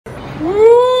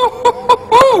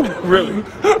Really?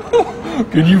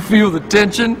 Can you feel the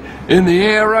tension in the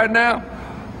air right now?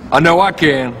 I know I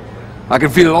can. I can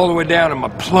feel it all the way down in my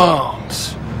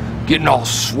plums, getting all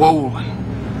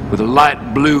swollen with a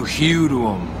light blue hue to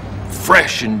them,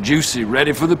 fresh and juicy,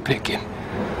 ready for the picking.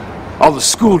 All the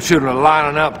school children are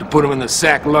lining up to put them in the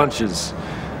sack lunches.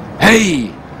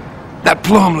 Hey, that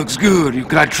plum looks good.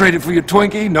 Can I trade it for your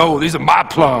Twinkie? No, these are my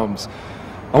plums.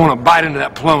 I want to bite into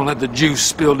that plum and let the juice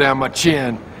spill down my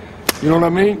chin. You know what I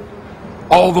mean?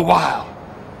 All the while,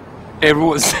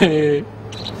 everyone's saying,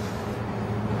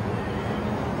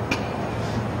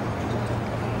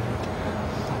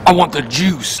 I want the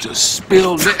juice to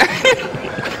spill down.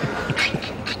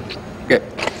 Okay.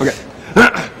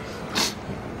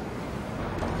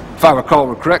 If I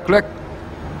recall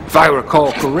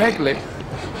correctly,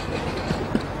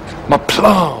 my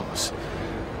plums,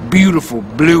 beautiful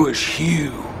bluish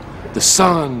hue, the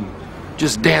sun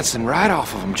just dancing right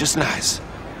off of them, just nice.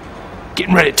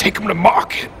 Getting ready to take them to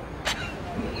market.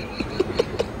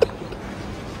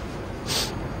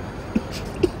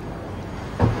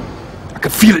 I can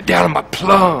feel it down in my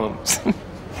plums.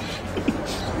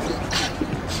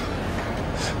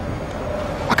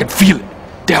 I can feel it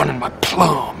down in my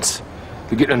plums.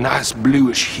 They're getting a nice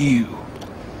bluish hue.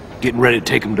 Getting ready to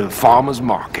take them to the farmer's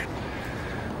market.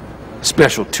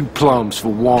 Special 2 plums for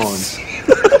 1.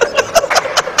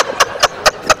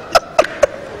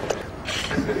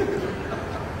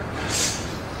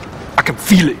 I can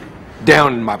feel it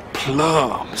down in my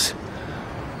plums.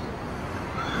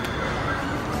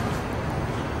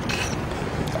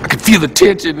 I can feel the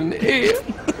tension in the air.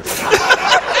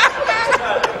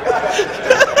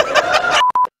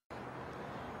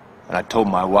 And I told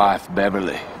my wife,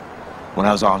 Beverly, when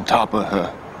I was on top of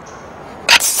her.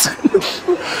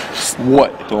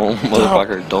 What? Don't,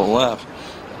 motherfucker, don't laugh.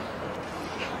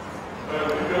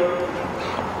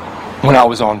 When I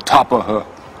was on top of her,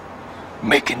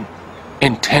 making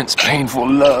intense, painful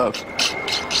love.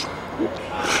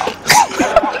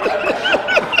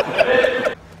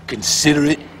 Consider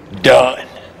it done,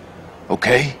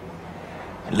 okay?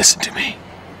 And listen to me.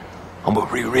 I'm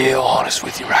gonna be real honest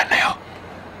with you right now.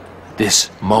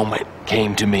 This moment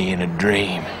came to me in a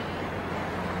dream.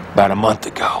 About a month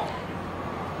ago,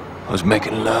 I was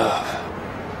making love.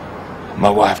 My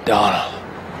wife Donna,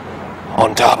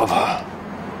 on top of her,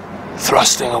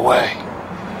 thrusting away.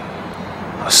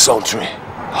 A sultry,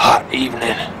 hot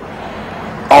evening.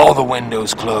 All the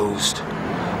windows closed.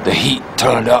 The heat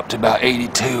turned up to about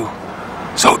 82,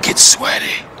 so it gets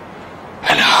sweaty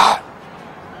and hot.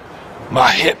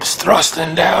 My hips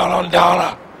thrusting down on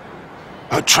Donna,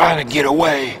 her trying to get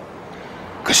away,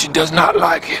 because she does not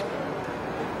like it.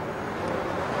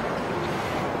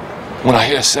 When I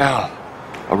hear a sound,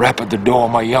 a rap at the door,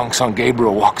 my young son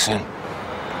Gabriel walks in.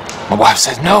 My wife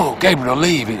says, no, Gabriel,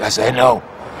 leave. I say, no,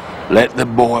 let the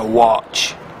boy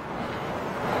watch.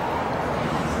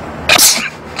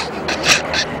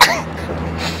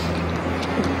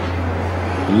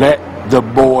 Let the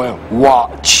boy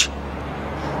watch.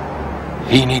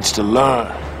 He needs to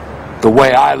learn the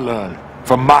way I learned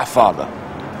from my father,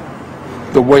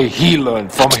 the way he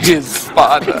learned from his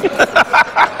father.